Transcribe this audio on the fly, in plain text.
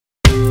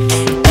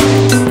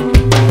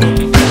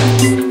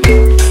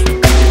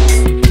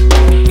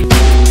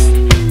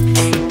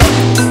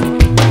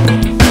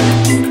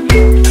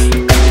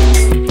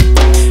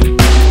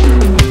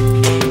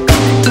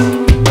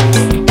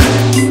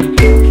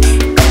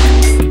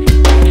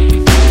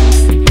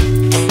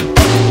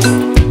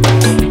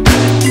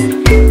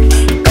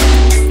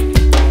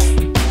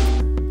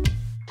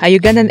A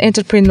Ugandan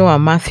entrepreneur,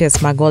 Matthews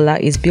Magola,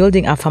 is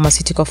building a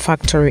pharmaceutical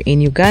factory in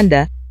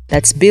Uganda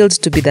that's built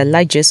to be the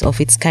largest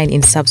of its kind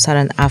in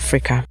sub-Saharan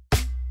Africa.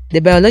 The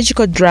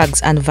biological drugs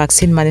and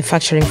vaccine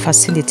manufacturing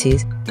facility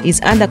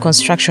is under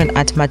construction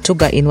at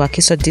Matuga in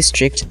Wakiso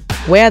district,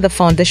 where the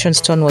foundation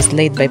stone was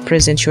laid by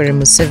President Yoweri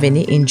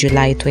Museveni in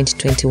July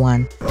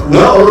 2021.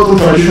 There are a lot of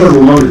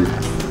traditional knowledge.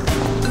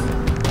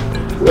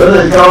 When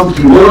I come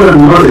to modern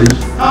knowledge,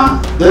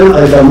 then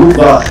I can look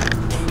back.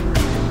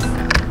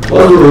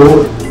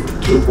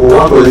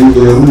 What was in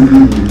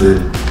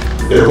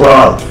the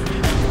crowd?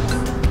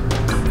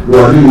 We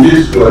are doing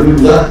this, we are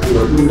doing that, we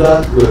are doing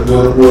that,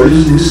 we are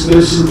using this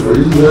medicine, we are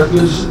using that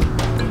medicine.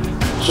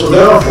 So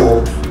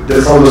therefore,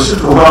 the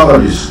pharmaceutical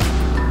companies,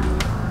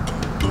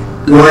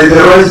 you are in the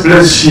right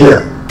place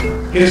here.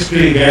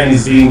 History again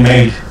is being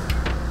made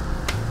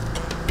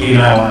in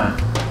our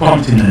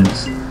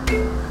continent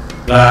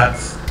that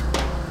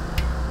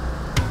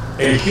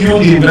a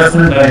huge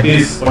investment like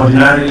this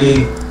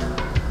ordinarily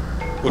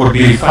would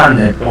be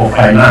funded or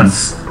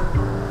financed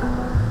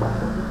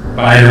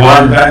by the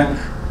World Bank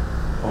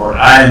or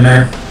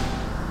IMF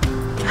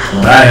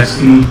or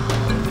IFC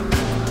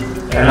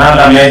and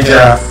other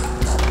major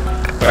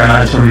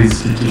financial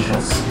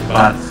institutions.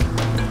 But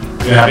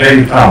we are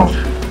very proud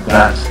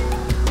that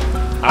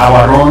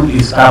our own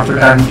East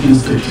African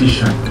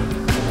institution,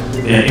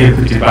 the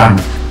Equity Bank,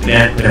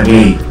 led the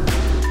way.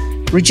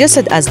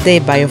 Registered as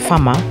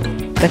Biopharma,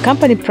 the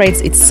company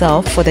prides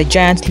itself for the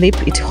giant leap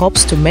it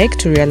hopes to make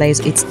to realize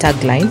its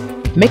tagline,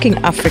 making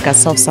Africa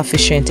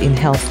self-sufficient in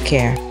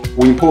healthcare.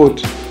 We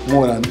import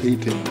more than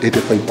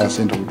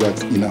 85% of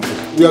drugs in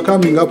Africa. We are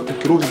coming up to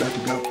close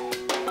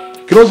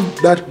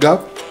that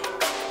gap,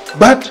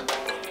 but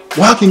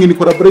working in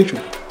collaboration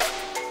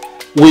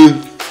with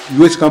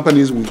US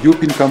companies, with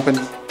European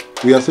companies.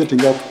 We are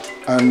setting up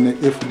an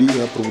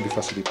FDA-approved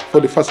facility for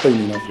the first time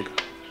in Africa.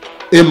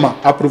 EMA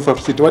approved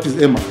facility. What is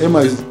EMA? EMA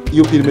is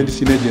European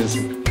Medicine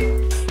Agency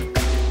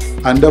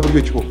and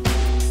WHO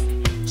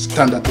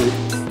standard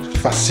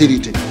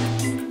facility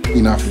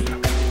in Africa.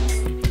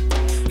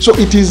 So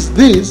it is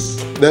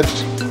this that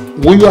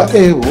we are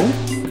able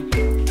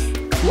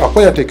to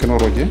acquire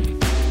technology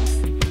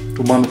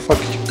to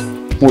manufacture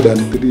more than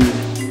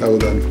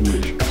 3,000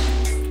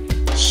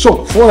 formulations.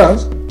 So for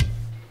us,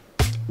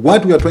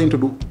 what we are trying to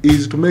do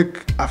is to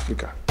make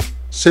Africa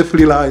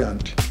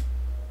self-reliant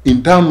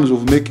in terms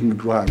of making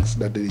drugs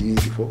that they need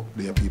for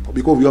their people,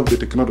 because we have the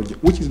technology,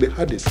 which is the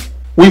hardest.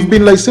 We've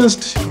been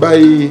licensed by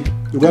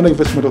Uganda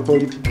Investment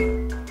Authority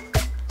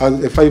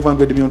as a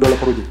 $500 million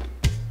project.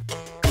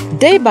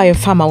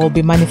 Biopharma will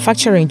be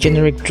manufacturing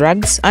generic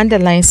drugs under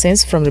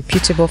license from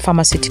reputable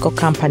pharmaceutical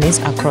companies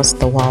across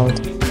the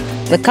world.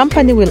 The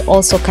company will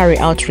also carry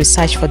out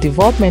research for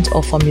development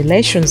of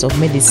formulations of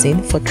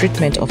medicine for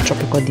treatment of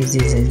tropical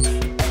diseases.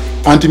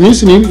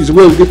 Antimycin is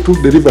where we get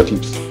two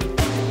derivatives,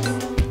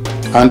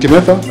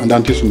 antimether and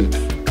antisunate.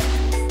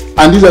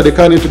 And these are the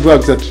current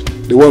drugs that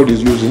the world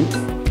is using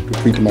to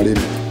treat malaria.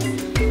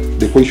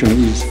 The question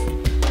is,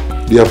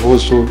 they have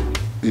also,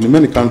 in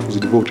many countries,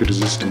 developed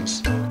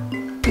resistance.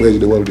 Where is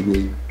the world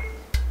going?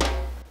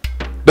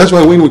 That's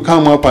why when we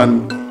come up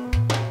and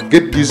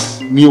get this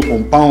new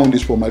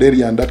compounds for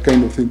malaria and that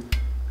kind of thing,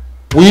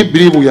 we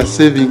believe we are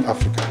saving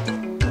Africa.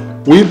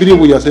 We believe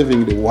we are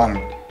saving the world.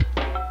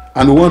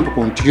 And we want to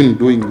continue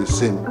doing the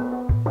same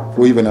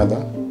for even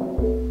other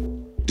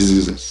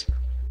diseases.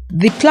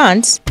 The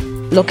plant,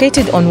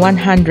 located on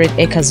 100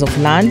 acres of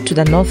land to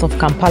the north of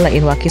Kampala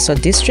in Wakiso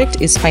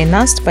district, is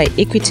financed by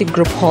Equity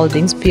Group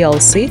Holdings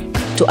PLC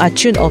to a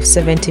tune of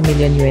 $70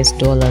 million.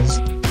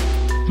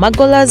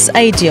 Magola's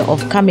idea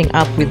of coming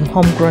up with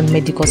homegrown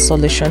medical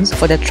solutions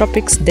for the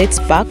tropics dates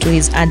back to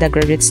his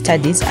undergraduate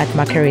studies at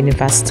Makerere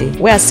University,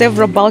 where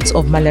several bouts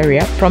of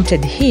malaria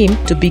prompted him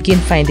to begin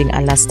finding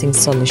a lasting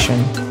solution.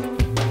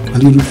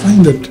 And you will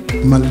find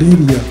that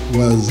malaria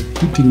was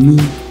hitting me.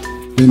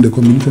 Then the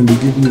combination they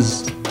gave me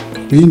is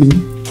quinine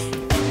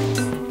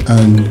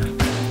and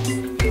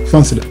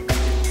Fansida.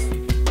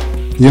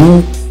 You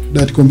know,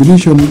 that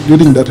combination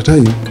during that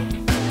time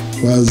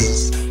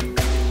was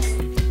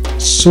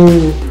so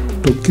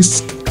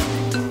toxic.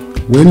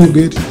 When you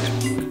get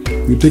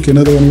it, you take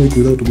another 1 week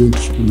without going to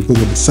school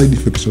because of the side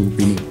effects of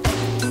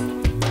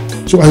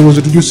quinine. So I was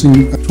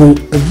introducing to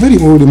a very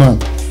old man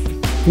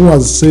who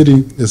was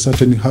selling a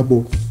certain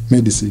herbal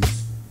medicine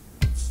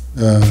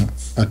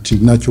at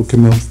Natural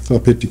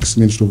Chemotherapeutics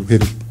Ministry of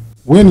Health.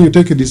 When you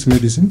take this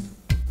medicine,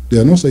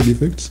 there are no side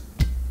effects,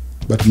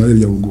 but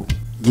malaria will go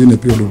within a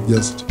period of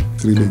just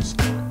 3 days.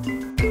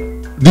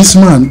 This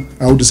man,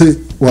 I would say,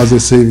 was a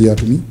savior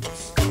to me.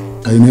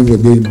 I never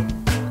again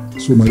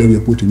saw malaria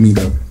putting me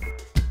down.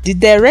 The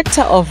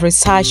Director of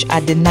Research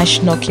at the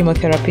National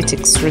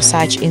Chemotherapeutics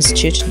Research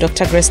Institute,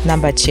 Dr. Grace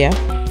Nambatia,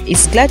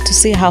 is glad to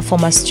see how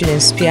former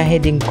students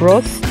spearheading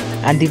growth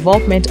and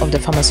development of the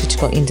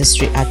pharmaceutical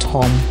industry at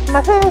home.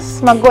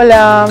 Matthews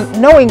Magola,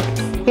 knowing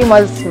him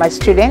was my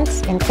student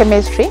in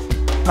chemistry,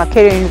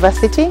 Makerere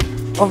University,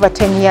 over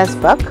 10 years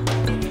back,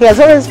 he has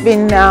always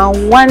been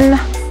one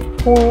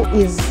who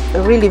is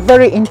really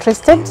very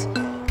interested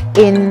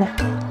in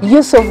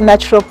use of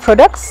natural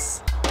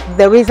products.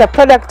 There is a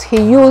product he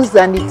used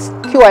and it's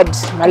cured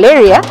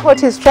malaria. What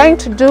he's trying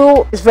to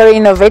do is very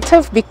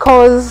innovative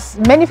because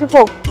many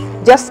people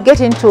just get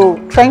into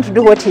trying to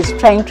do what he's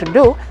trying to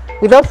do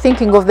without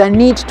thinking of the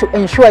need to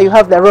ensure you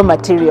have the raw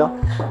material.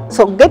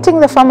 So getting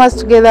the farmers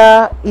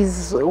together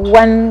is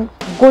one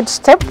good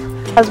step.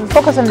 As we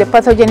focus on the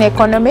pathogen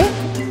economy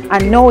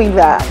and knowing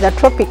the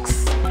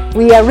tropics,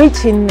 we are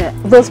rich in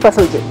those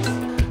pathogens.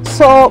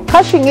 So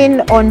cashing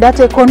in on that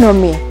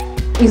economy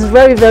is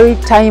very, very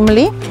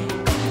timely.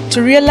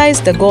 To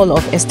realize the goal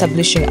of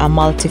establishing a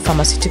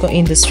multi-pharmaceutical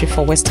industry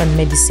for Western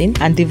medicine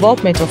and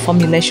development of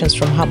formulations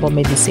from herbal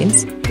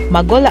medicines,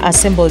 Magola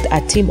assembled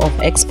a team of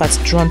experts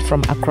drawn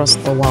from across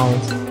the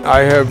world. I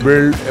have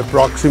built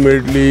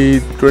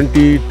approximately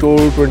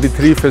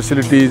 23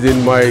 facilities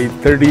in my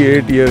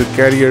 38-year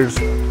careers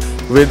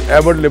with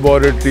Abbott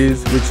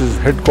Laboratories, which is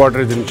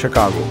headquartered in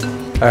Chicago.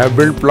 I have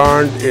built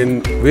plant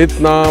in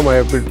Vietnam, I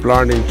have built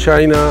plant in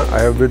China,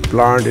 I have built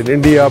plant in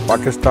India,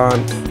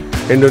 Pakistan,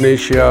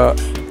 Indonesia,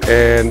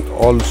 and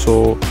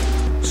also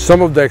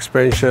some of the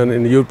expansion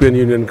in European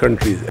Union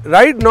countries.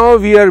 Right now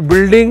we are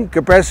building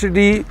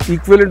capacity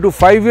equivalent to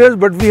 5 years,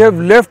 but we have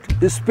left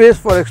space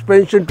for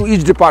expansion to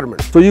each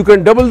department. So you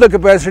can double the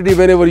capacity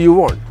whenever you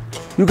want.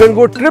 You can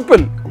go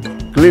triple.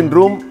 Clean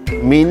room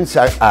means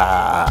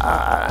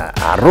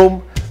a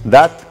room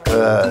that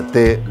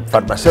the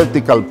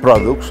pharmaceutical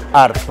products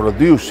are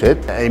produced,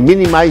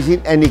 minimizing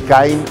any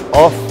kind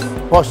of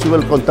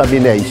possible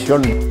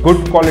contamination.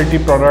 Good quality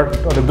product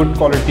or the good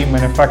quality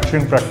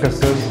manufacturing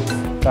practices,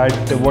 that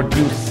what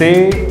you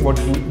say, what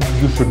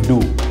you should do,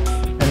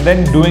 and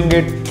then doing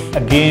it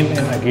again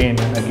and again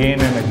and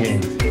again and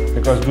again,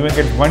 because doing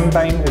it one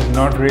time is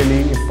not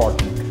really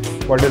important.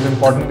 What is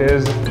important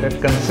is that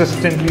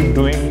consistently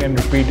doing and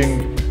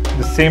repeating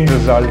the same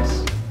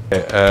results.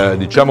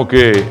 Diciamo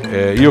che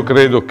io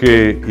credo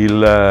che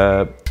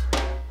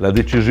la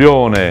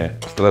decisione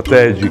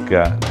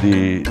strategica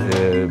dei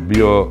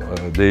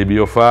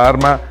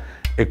biopharma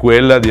è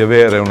quella di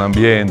avere un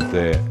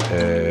ambiente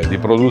di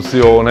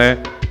produzione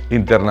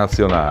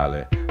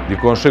internazionale. Di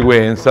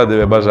conseguenza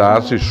deve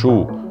basarsi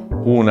su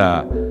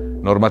una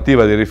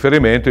normativa di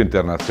riferimento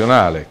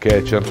internazionale, che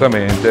è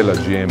certamente la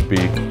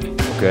GMP,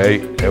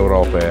 ok,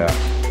 europea,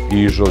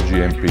 ISO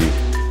GMP.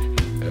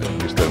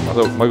 Mr.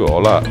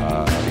 Magola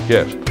ha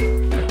richiesto.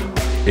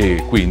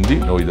 E quindi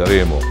noi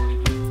daremo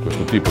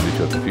questo tipo di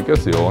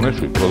certificazione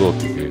sui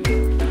prodotti che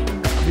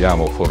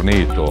abbiamo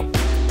fornito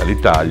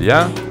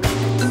all'Italia.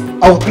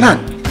 Our plan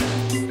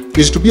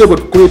is to be able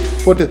to create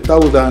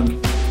 40,000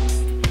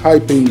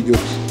 high-paying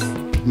jobs,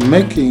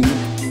 making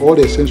all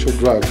the essential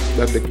drugs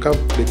that the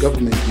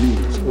government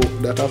needs or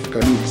that Africa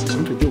needs. It's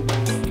not a joke.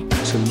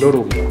 It's a lot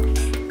of work.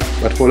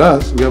 But for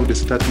us, we have the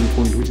starting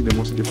point, which is the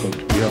most difficult.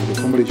 We have the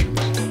formulations.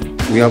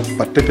 We have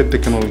patented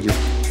technology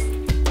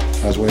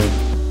as well.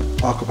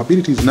 Our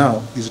capabilities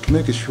now is to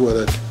make sure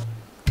that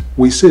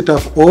we set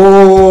up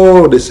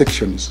all the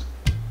sections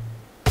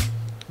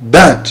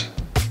that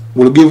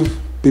will give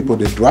people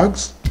the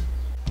drugs.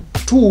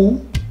 2,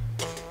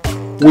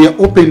 we are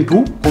open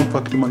to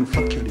contract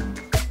manufacturing.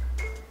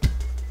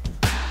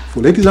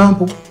 For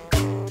example,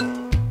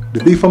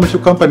 the big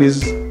pharmaceutical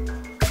companies,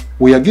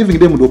 we are giving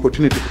them the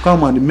opportunity to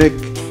come and make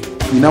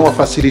in our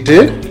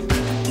facility,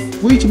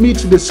 which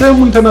meets the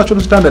same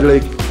international standard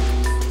like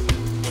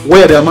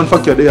where they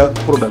manufacture their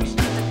products.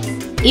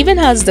 Even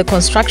as the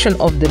construction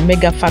of the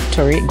mega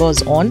factory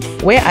goes on,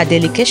 where a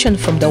delegation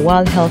from the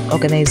World Health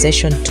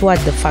Organization toured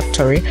the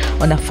factory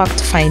on a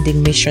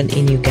fact-finding mission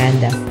in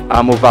Uganda.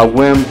 I'm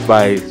overwhelmed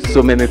by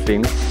so many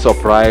things,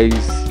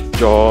 surprise,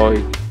 joy,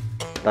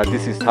 that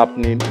this is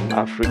happening in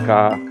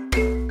Africa,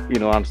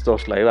 and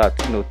stuff like that.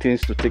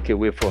 Things to take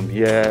away from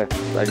here,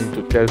 I need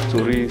to tell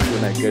stories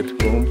when I get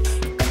home,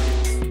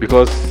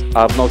 because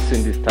I've not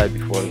seen this type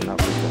before in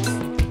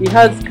Africa. He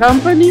has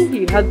company,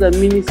 he has a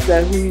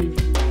minister who is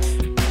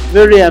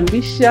very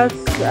ambitious,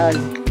 and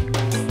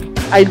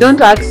I don't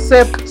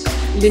accept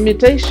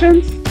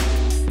limitations.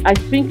 I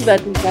think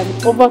that we can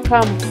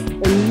overcome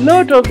a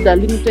lot of the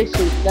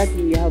limitations that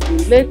we have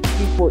let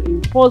people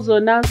impose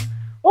on us,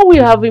 or we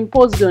have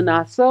imposed on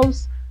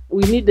ourselves.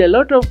 We need a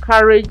lot of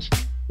courage.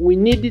 We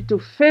need to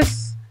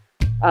face,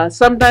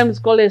 sometimes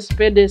call a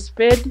spade,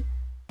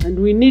 and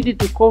we need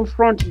to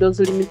confront those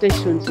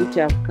limitations which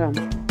have come.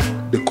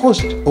 The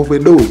cost of a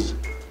dose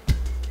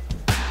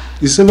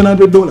is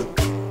 $700.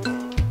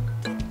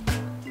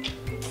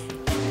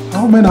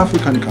 How many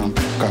African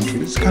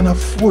countries can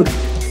afford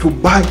to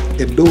buy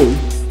a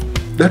dose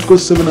that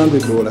costs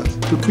 $700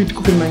 to treat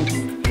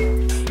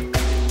COVID-19?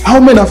 How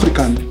many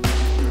African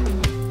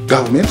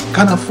governments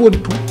can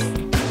afford to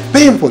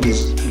pay for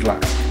these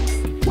drugs?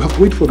 We have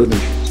to wait for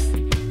donations.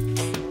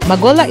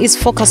 Magola is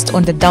focused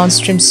on the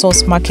downstream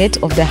source market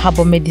of the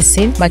herbal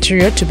medicine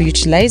material to be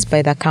utilized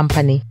by the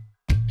company.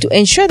 To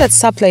ensure that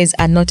supplies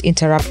are not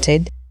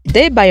interrupted,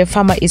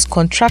 Biopharma is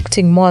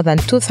contracting more than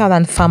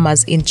 2,000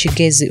 farmers in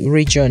Chigezi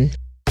region.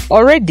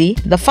 Already,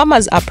 the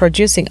farmers are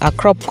producing a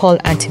crop called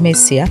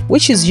Artemisia,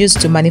 which is used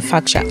to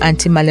manufacture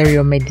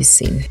anti-malarial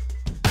medicine.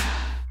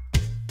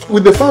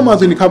 With the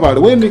farmers in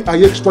Kabale, when I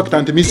extract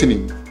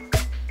antimicinin,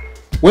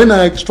 when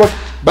I extract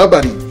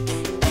berberine,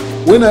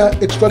 when I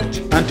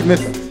extract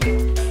antimether,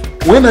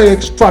 when I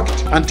extract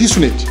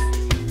antisonate,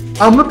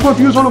 I'm not going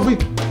to use all of it.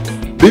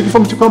 Big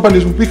pharmaceutical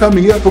companies will be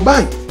coming here to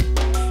buy,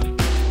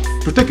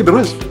 to take the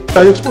rest,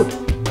 I export.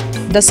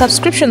 The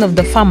subscription of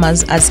the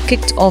farmers has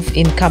kicked off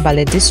in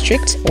Kabale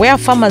district, where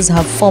farmers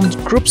have formed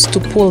groups to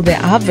pool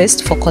their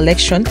harvest for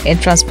collection and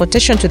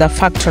transportation to the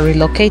factory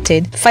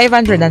located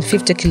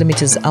 550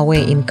 kilometers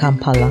away in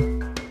Kampala.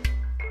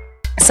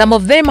 Some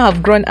of them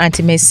have grown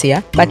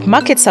Artemisia, but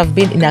markets have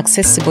been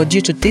inaccessible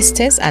due to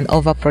distance and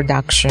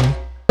overproduction.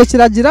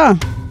 Ekiragira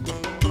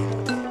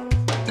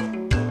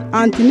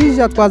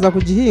Artemisia twaza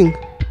kugihinga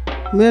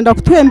mwenda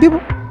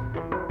kutwembibo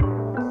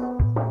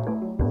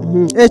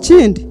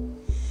ekindi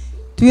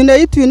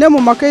twine mu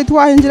makayi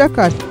twahingira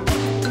kare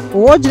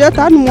uwogira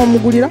tani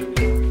mwomugurira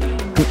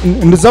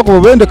ndiza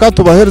kubendeka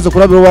tubahereze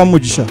kurabira wa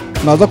mugisha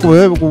naza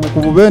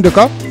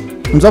kubendeka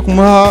nza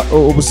kumuha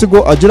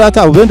ubusigo agira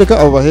ata ubendeka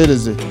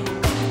abahereze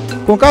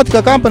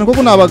konkatika company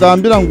koko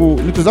nabagambira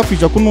ngo nituza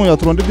kwija kunuya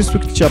turonde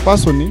district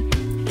chairperson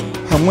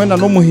hamwe na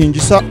no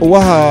muhingisa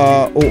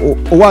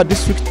owa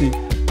district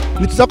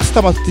nituza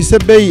kusitama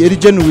tisebei eri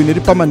genuine eri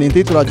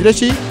permanent turagira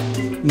ki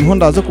niho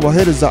ndaza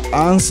kubahereza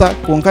answer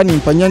konkani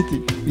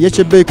impanyanti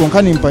yechebei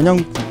konkani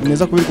impanyanti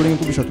neza kubiri kuri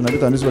nkubisha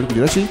tunabitanizo bari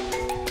kugira ki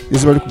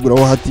izo bari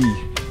kuguraho hati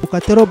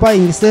ukatero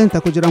buying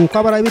center kugira ngo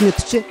kabara ibintu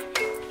tuce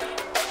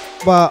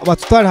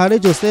batutwara ha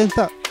radio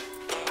center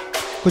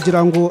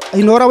kugira ngo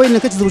inora wene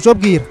kekizo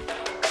bucobwira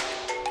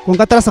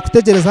konga tarasa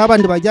kutegereza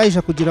abandi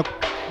bajyayisha kugira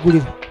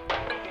kugurira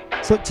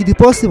so kidi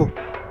possible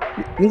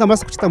ninga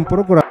masa kuchita mu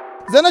program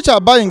zena cha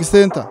buying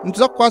center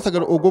ntuza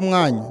kwasagara ogo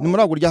mwanya ni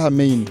muri agurya ha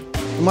main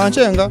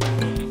imancenga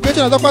kweche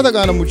naza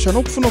kwasagana mu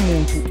cano kufuna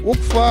umuntu wo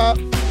kufa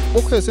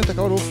wo kwese center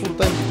ka full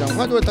time kugira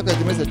ngo hadi wetaka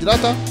dimeza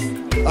girata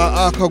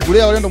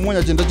akagure abandi umuntu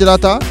agenda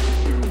girata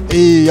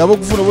yabo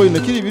kufuna boyine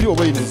kiri biri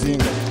oboyine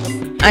zinga.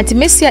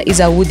 Artemisia is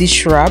a woody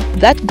shrub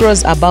that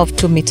grows above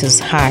 2 meters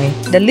high.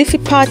 The leafy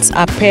parts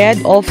are pared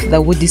off the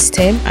woody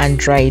stem and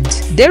dried.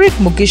 Derek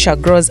Mugisha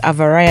grows a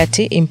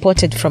variety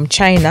imported from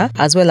China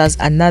as well as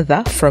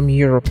another from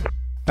Europe.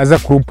 As a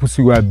group,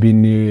 we have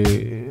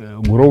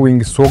been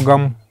growing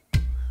sorghum,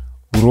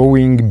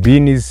 growing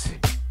beans,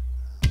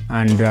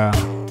 and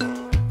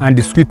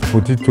sweet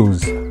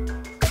potatoes,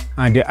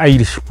 and the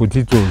Irish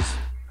potatoes.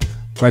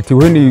 But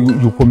when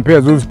you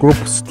compare those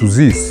crops to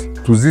this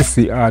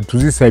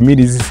I mean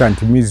this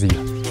Artemisia.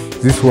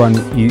 This one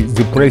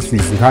the price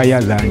is higher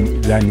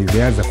than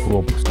the other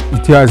crops.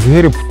 It has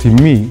helped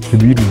me to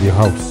build the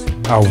house.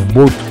 I've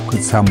bought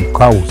some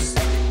cows.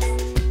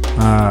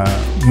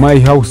 My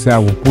house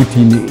I've put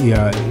in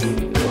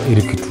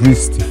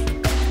electricity.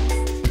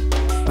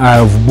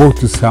 I've bought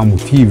some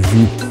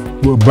TV,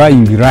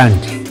 buying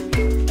land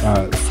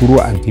through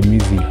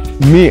Artemisia.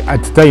 Me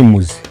at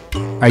times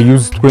I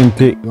use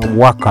 20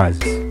 workers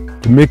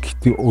to make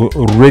it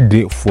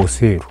ready for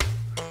sale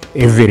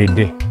every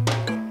day.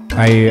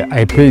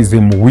 I pay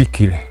them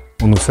weekly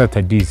on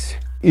Saturdays.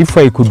 If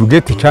I could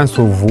get a chance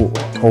of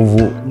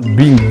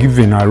being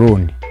given a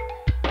loan,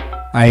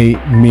 I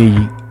may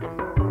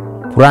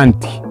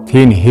plant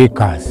 10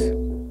 acres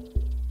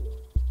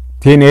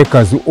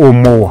or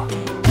more,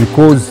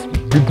 because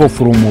people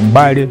from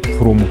Mbale,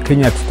 from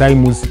Kenya at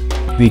times,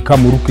 they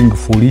come looking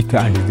for it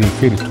and they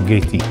fail to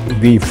get it.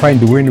 They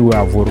find when we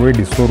have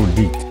already sold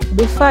it.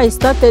 Before I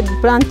started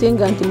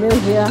planting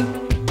Artemisia,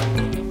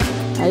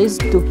 I used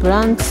to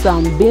plant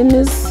some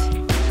beans,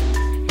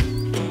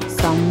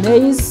 some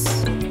maize,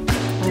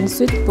 and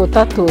sweet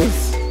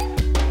potatoes.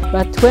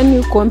 But when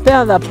you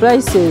compare the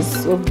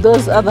prices of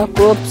those other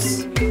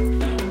crops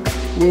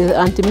with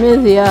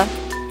Artemisia,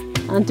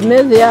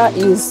 Artemisia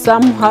is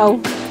somehow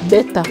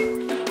better.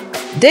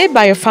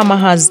 Biopharma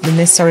has the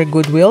necessary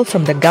goodwill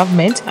from the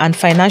government and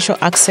financial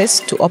access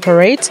to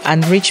operate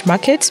and reach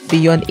markets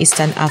beyond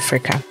Eastern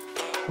Africa.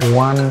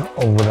 One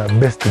of the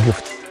best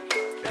gifts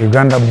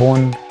Uganda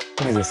born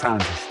is a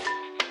scientist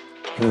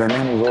in the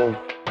name of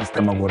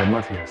Mr. Magola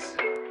Matthews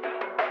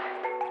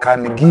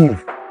can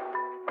give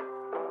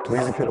to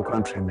his fellow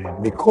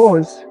countrymen,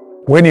 because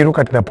when you look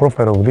at the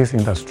profile of this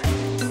industry,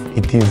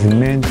 it is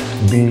meant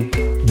to be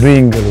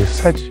doing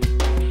research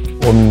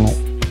on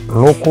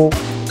local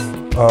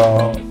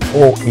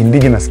or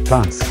indigenous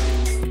plants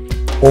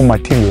or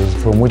materials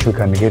from which we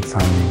can get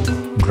some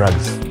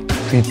drugs to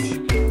treat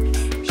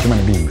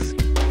human beings.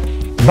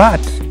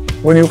 But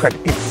when you look at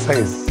its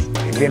size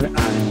again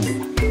and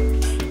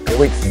the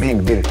way it's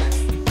being built,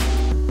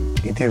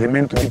 it is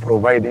meant to be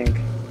providing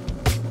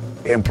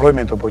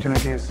employment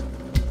opportunities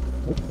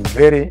with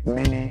very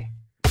many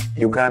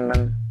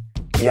Ugandan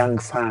young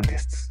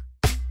scientists.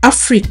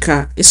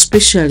 Africa,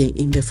 especially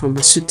in the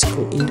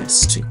pharmaceutical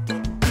industry,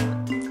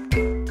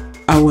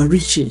 our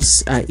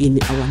riches are in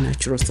our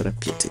natural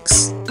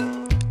therapeutics.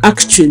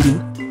 Actually,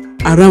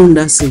 around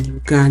us in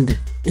Uganda,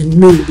 and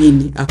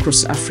many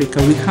across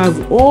Africa. We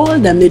have all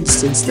the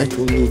medicines that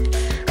we need,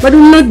 but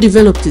we've not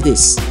developed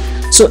this.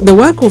 So the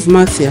work of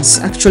Matthews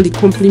actually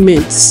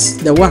complements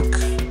the work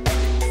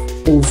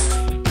of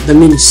the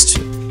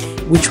ministry,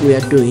 which we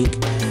are doing.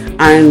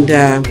 And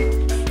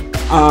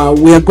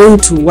we are going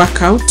to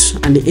work out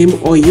an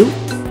MOU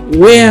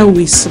where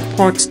we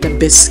support the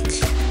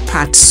basic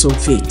parts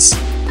of it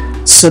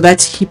so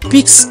that he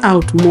picks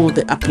out more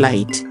the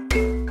applied,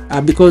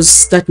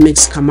 because that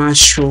makes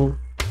commercial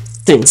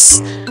sense.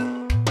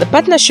 The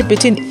partnership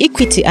between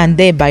Equity and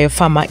their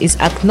Biopharma is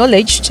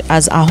acknowledged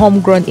as a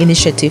homegrown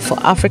initiative for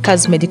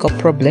Africa's medical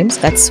problems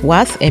that's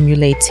worth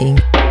emulating.